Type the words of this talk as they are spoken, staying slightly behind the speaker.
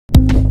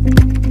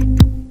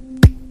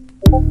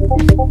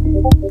Gathering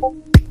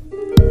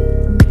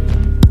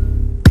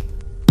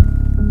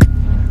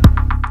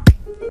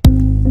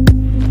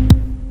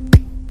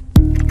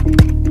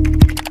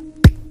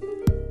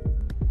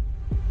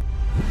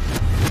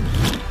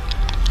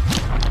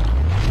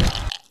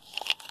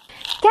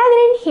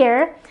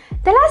here,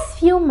 the last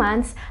few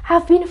months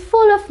have been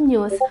full of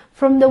news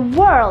from the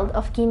world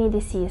of kidney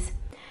disease.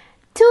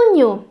 Two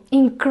new,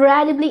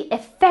 incredibly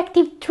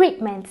effective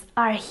treatments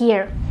are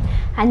here.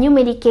 A new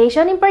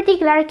medication in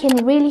particular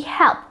can really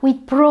help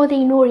with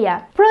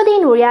proteinuria.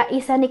 Proteinuria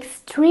is an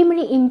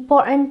extremely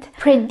important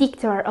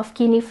predictor of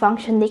kidney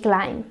function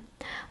decline.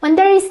 When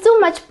there is too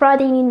much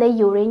protein in the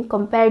urine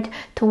compared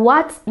to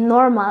what's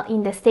normal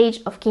in the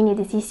stage of kidney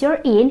disease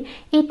you're in,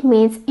 it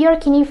means your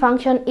kidney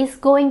function is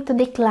going to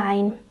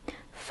decline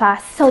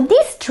fast. So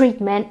this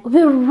treatment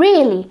will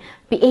really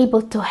be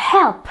able to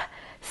help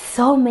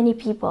so many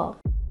people.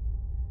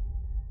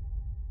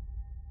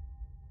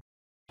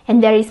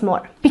 And there is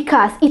more,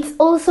 because it's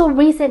also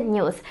recent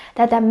news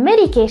that a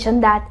medication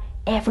that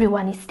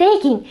everyone is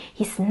taking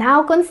is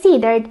now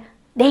considered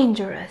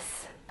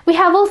dangerous. We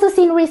have also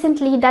seen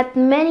recently that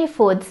many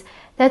foods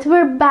that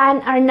were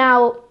banned are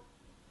now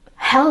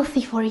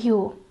healthy for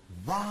you.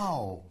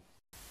 Wow!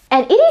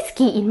 And it is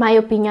key, in my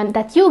opinion,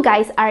 that you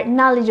guys are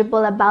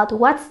knowledgeable about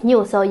what's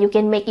new so you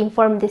can make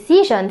informed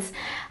decisions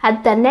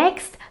at the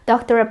next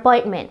doctor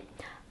appointment.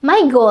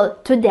 My goal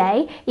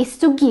today is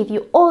to give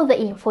you all the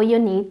info you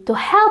need to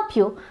help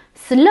you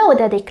slow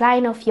the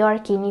decline of your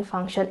kidney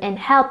function and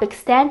help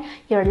extend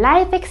your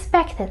life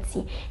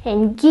expectancy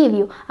and give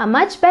you a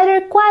much better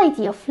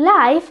quality of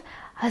life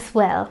as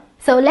well.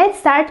 So let's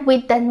start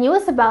with the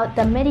news about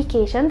the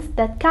medications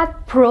that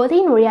cut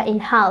proteinuria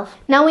in half.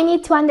 Now we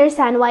need to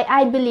understand why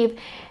I believe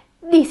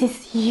this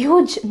is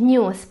huge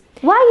news.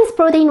 Why is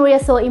proteinuria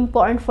so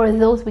important for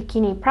those with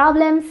kidney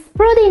problems?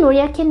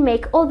 Proteinuria can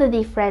make all the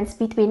difference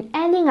between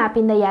ending up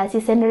in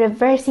dialysis and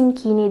reversing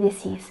kidney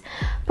disease.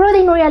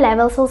 Proteinuria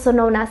levels, also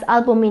known as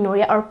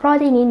albuminuria or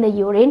protein in the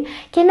urine,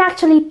 can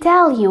actually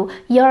tell you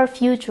your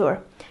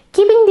future.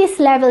 Keeping this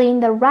level in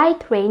the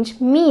right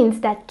range means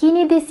that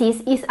kidney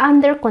disease is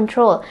under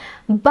control.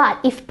 But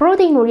if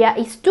proteinuria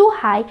is too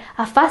high,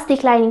 a fast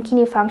decline in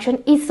kidney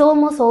function is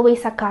almost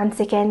always a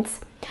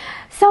consequence.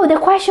 So the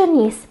question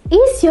is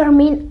your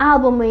mean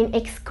albumin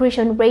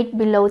excretion rate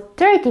below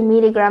 30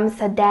 milligrams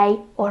a day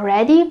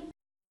already?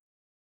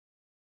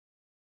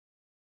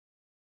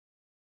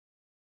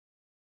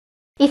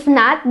 If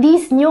not,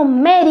 this new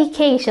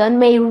medication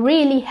may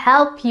really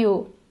help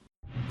you.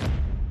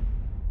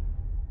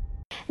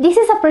 This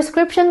is a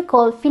prescription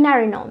called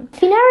finerenone.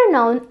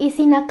 Finerenone is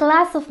in a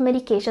class of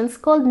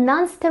medications called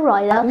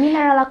non-steroidal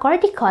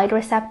mineralocorticoid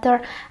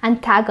receptor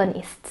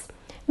antagonists.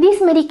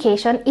 This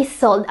medication is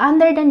sold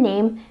under the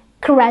name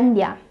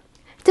Kerendia.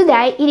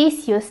 Today, it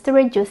is used to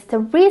reduce the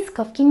risk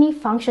of kidney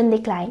function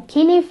decline,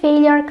 kidney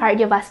failure,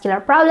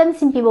 cardiovascular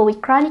problems in people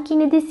with chronic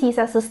kidney disease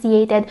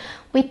associated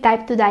with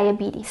type 2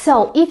 diabetes.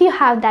 So, if you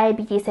have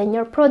diabetes and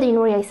your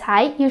proteinuria is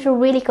high, you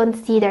should really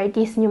consider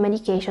this new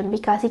medication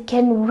because it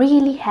can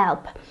really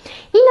help.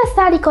 In a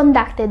study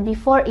conducted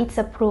before its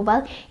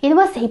approval, it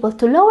was able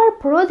to lower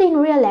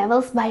proteinuria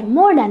levels by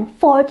more than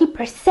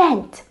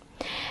 40%.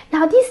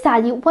 Now, this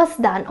study was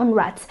done on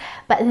rats,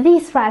 but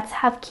these rats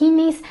have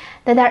kidneys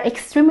that are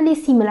extremely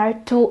similar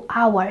to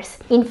ours.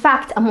 In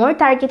fact, a more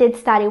targeted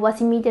study was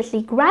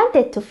immediately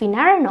granted to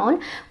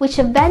finerenone, which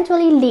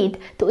eventually led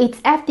to its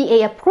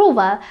FDA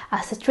approval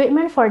as a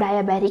treatment for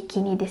diabetic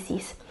kidney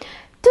disease.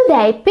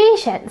 Today,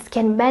 patients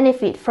can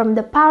benefit from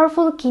the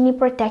powerful kidney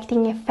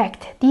protecting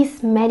effect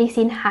this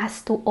medicine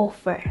has to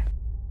offer.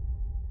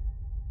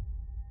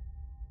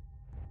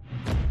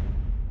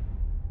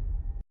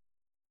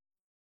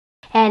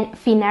 And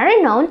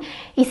finerenone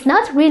is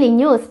not really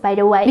news, by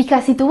the way,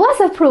 because it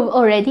was approved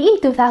already in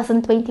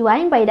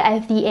 2021 by the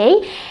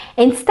FDA,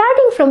 and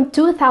starting from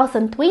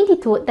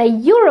 2022, the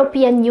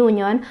European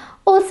Union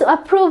also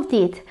approved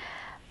it.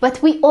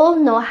 But we all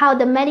know how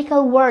the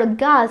medical world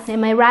goes,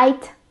 am I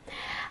right?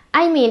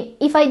 I mean,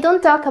 if I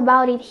don't talk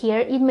about it here,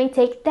 it may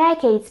take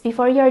decades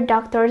before your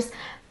doctors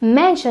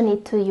mention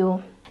it to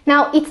you.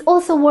 Now, it's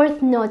also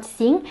worth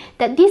noticing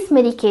that this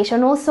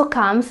medication also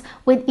comes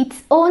with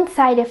its own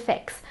side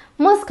effects.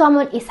 Most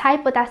common is high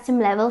potassium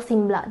levels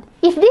in blood.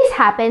 If this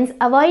happens,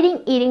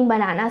 avoiding eating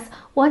bananas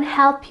won't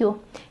help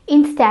you.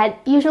 Instead,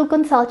 you should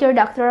consult your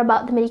doctor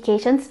about the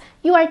medications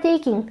you are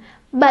taking.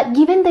 But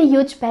given the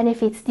huge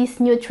benefits this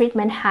new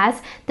treatment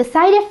has, the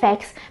side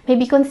effects may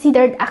be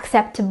considered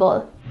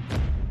acceptable.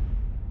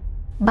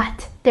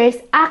 But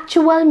there's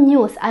actual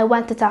news I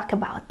want to talk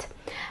about.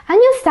 A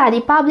new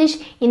study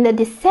published in the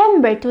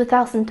December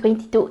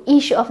 2022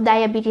 issue of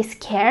Diabetes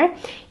Care,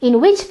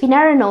 in which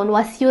finerenone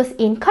was used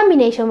in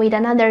combination with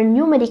another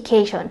new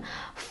medication,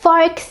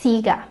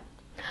 Farxiga.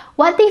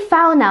 What they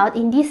found out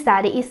in this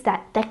study is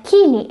that the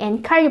kidney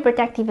and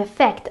cardioprotective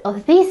effect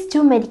of these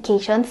two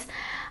medications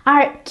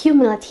are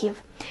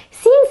cumulative.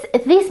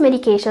 Since these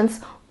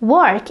medications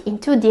work in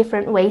two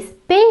different ways,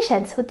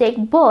 patients who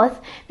take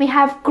both may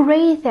have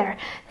greater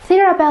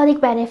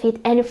therapeutic benefit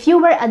and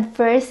fewer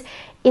adverse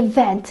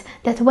events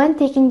than when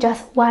taking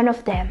just one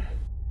of them.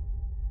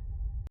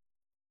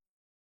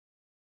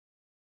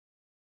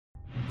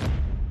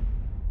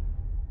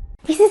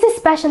 This is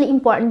especially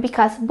important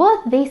because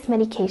both these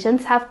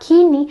medications have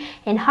kidney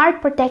and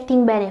heart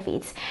protecting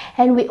benefits,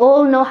 and we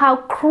all know how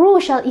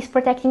crucial is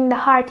protecting the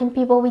heart in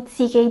people with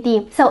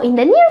CKD. So in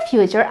the near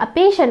future, a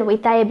patient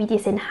with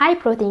diabetes and high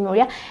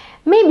proteinuria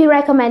may be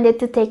recommended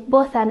to take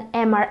both an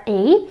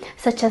MRA,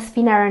 such as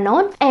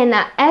finerenone, and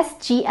a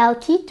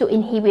SGLT2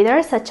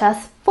 inhibitor, such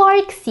as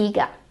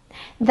Farxiga.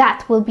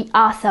 That will be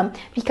awesome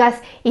because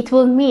it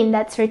will mean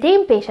that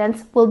certain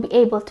patients will be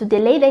able to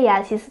delay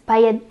dialysis by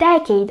a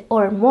decade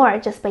or more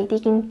just by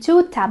taking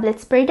 2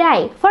 tablets per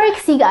day.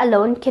 Farxiga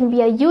alone can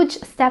be a huge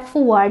step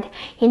forward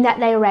in that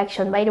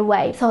direction, by the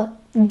way. So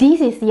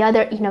this is the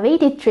other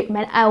innovative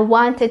treatment I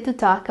wanted to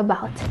talk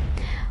about.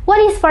 What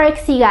is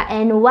Farxiga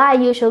and why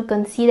you should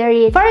consider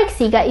it?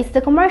 Farxiga is the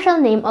commercial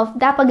name of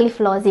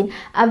dapagliflozin,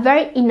 a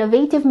very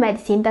innovative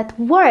medicine that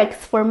works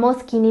for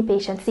most kidney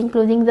patients,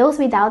 including those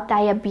without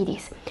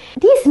diabetes.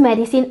 This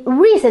medicine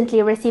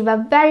recently received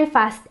a very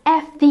fast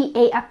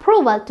FDA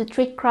approval to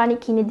treat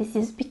chronic kidney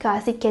disease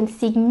because it can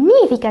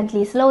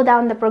significantly slow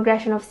down the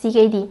progression of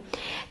CKD.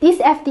 This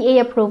FDA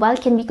approval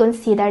can be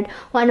considered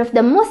one of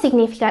the most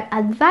significant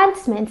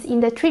advancements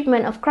in the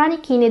treatment of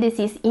chronic kidney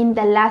disease in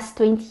the last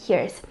 20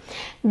 years.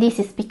 This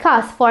is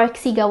because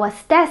Farxiga was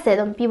tested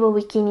on people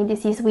with kidney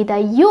disease with a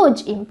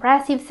huge,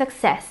 impressive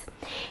success.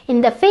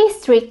 In the phase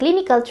 3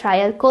 clinical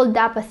trial called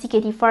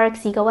DAPA-CKD,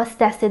 Farxiga was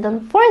tested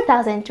on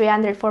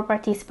 4,304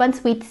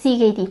 participants with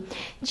CKD,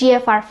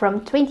 GFR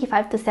from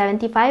 25 to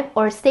 75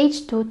 or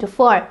stage 2 to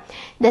 4.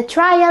 The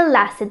trial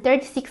lasted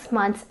 36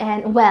 months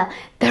and, well,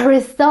 the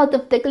result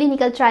of the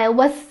clinical trial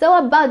was so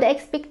above the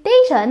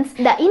expectations,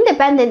 the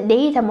Independent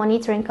Data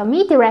Monitoring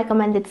Committee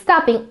recommended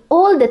stopping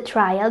all the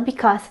trial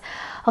because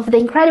of the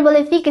incredible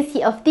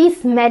efficacy of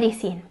this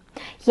medicine.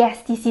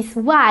 Yes, this is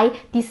why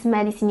this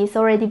medicine is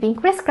already being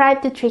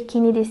prescribed to treat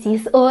kidney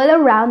disease all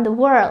around the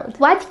world.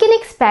 What you can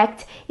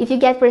expect if you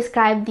get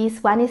prescribed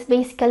this one is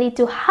basically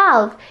to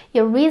halve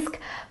your risk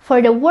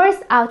for the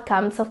worst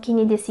outcomes of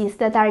kidney disease,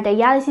 that are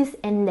dialysis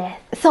and death.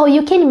 So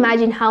you can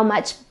imagine how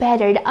much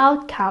better the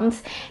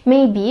outcomes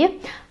may be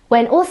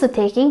when also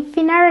taking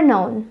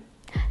finerenone.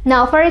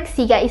 Now,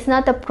 Farxiga is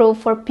not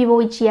approved for people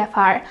with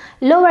GFR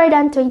lower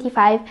than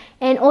 25,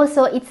 and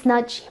also it's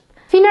not cheap.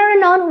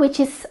 Finerenone, which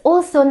is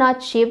also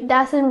not cheap,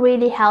 doesn't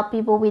really help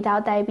people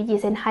without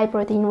diabetes and high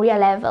proteinuria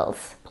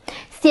levels.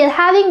 Still,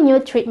 having new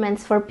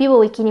treatments for people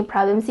with kidney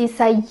problems is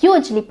a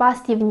hugely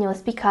positive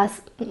news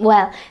because,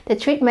 well, the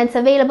treatments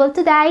available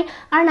today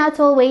are not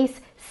always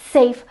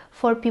safe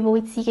for people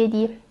with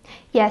CKD.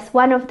 Yes,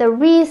 one of the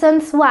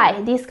reasons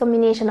why this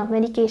combination of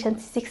medications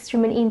is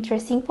extremely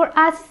interesting for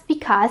us is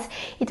because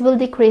it will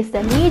decrease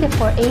the need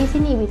for ACE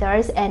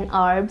inhibitors and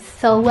ARBs.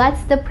 So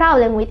what's the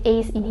problem with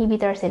ACE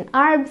inhibitors and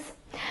ARBs?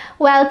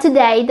 Well,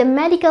 today the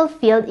medical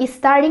field is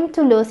starting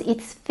to lose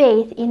its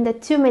faith in the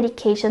two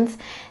medications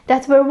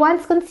that were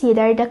once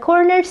considered the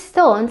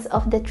cornerstones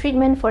of the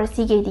treatment for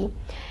CKD.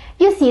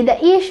 You see,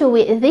 the issue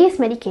with these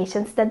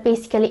medications that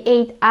basically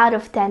 8 out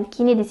of 10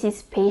 kidney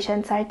disease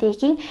patients are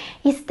taking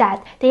is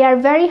that they are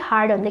very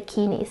hard on the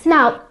kidneys.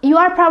 Now, you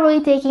are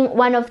probably taking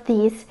one of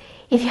these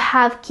if you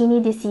have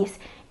kidney disease.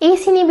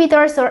 ACE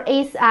inhibitors or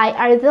ACI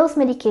are those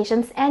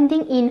medications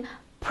ending in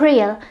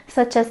pril,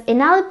 such as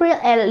enalapril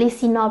and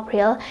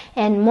lisinopril,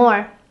 and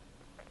more.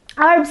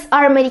 ARBs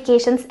are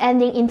medications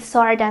ending in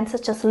sartan,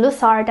 such as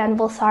losartan,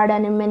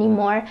 valsartan, and many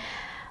more.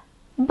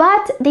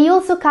 But they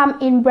also come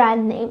in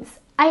brand names.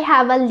 I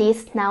have a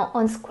list now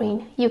on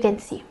screen, you can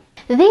see.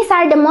 These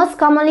are the most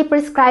commonly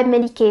prescribed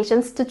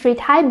medications to treat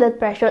high blood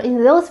pressure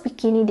in those with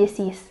kidney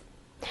disease.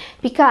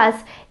 Because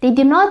they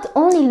do not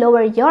only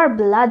lower your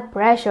blood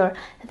pressure,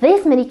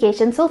 these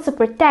medications also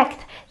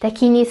protect the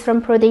kidneys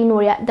from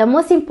proteinuria, the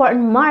most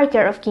important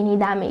marker of kidney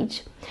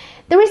damage.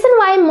 The reason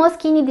why most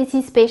kidney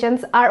disease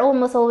patients are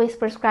almost always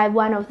prescribed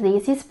one of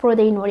these is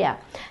proteinuria,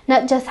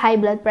 not just high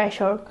blood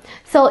pressure.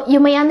 So you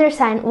may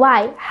understand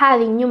why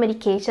having new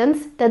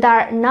medications that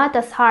are not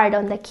as hard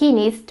on the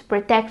kidneys to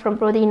protect from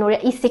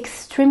proteinuria is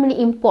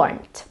extremely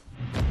important.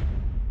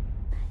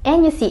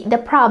 And you see, the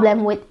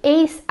problem with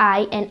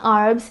ACI and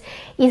ARBs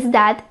is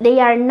that they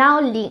are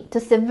now linked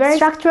to severe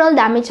structural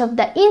damage of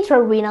the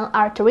intrarenal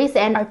arteries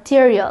and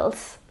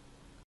arterioles.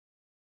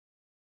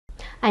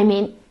 I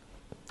mean,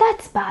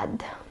 that's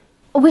bad.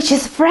 Which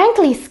is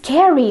frankly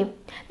scary.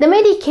 The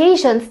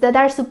medications that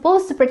are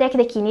supposed to protect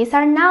the kidneys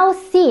are now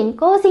seen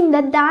causing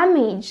the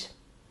damage.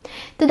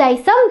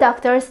 Today, some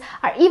doctors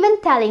are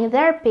even telling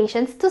their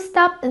patients to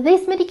stop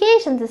these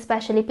medications,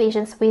 especially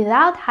patients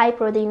without high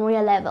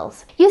proteinuria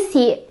levels. You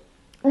see,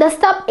 the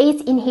Stop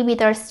ACE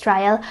Inhibitors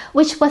trial,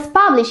 which was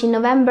published in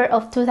November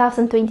of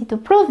 2022,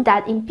 proved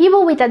that in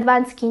people with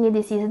advanced kidney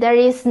disease, there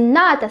is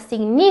not a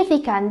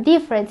significant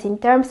difference in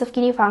terms of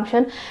kidney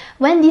function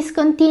when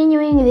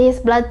discontinuing these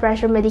blood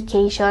pressure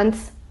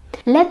medications.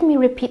 Let me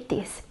repeat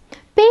this.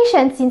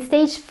 Patients in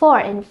stage 4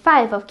 and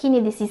 5 of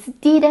kidney disease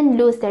didn't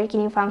lose their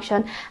kidney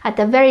function at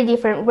a very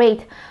different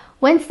rate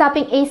when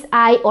stopping ACE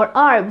or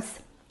ARBs.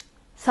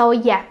 So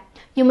yeah,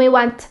 you may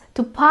want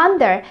to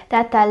ponder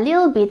that a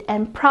little bit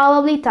and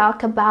probably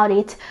talk about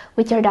it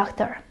with your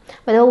doctor.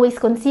 But always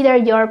consider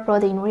your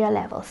proteinuria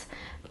levels.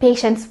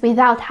 Patients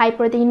without high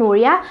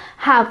proteinuria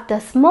have the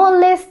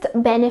smallest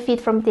benefit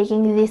from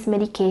taking these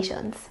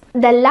medications.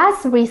 The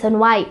last reason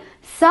why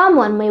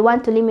someone may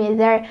want to limit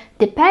their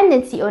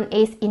dependency on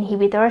ACE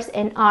inhibitors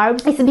and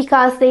ARBs is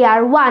because they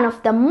are one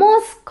of the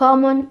most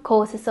common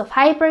causes of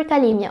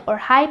hyperkalemia or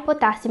high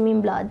potassium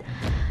in blood.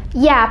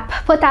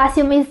 Yep,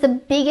 potassium is the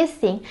biggest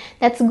thing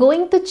that's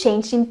going to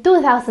change in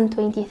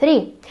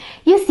 2023.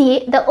 You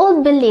see, the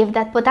old belief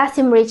that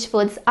potassium-rich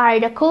foods are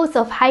the cause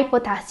of high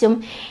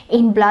potassium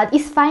in blood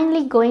is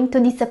finally going to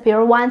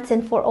disappear once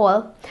and for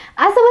all.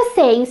 As I was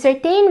saying,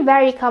 certain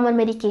very common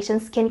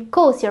medications can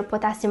cause your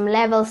potassium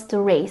levels to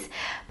raise.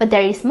 But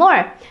there is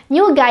more.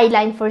 New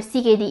guideline for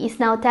CKD is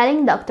now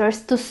telling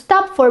doctors to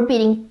stop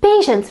forbidding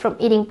patients from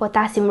eating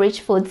potassium-rich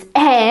foods,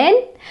 and,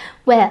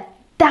 well,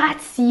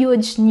 that's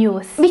huge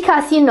news.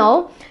 Because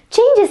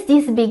changes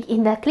this big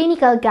in the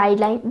clinical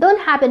guideline don't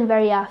happen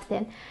very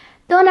often.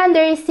 Don't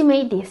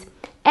underestimate this.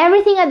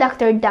 Everything a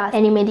doctor does,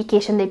 any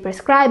medication they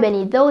prescribe,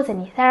 any dose,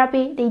 any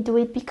therapy, they do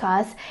it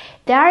because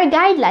there are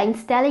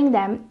guidelines telling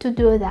them to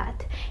do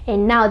that.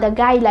 And now the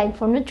guideline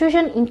for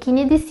nutrition in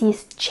kidney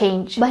disease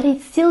changed. But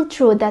it's still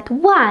true that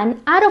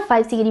 1 out of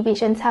 5 CKD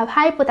patients have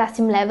high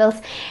potassium levels,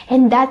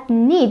 and that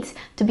needs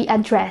to be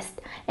addressed.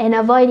 And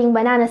avoiding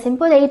bananas and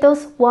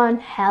potatoes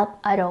won't help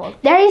at all.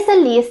 There is a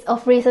list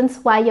of reasons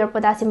why your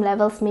potassium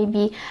levels may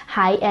be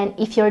high, and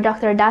if your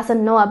doctor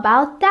doesn't know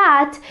about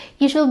that,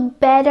 you should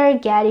better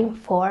get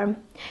informed.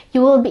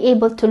 You will be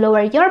able to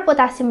lower your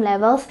potassium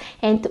levels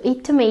and to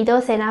eat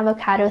tomatoes and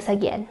avocados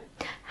again.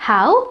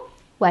 How?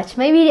 Watch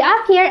my video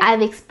up here,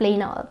 I've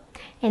explained all.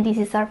 And this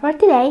is all for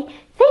today.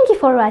 Thank you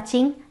for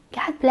watching.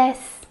 God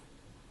bless.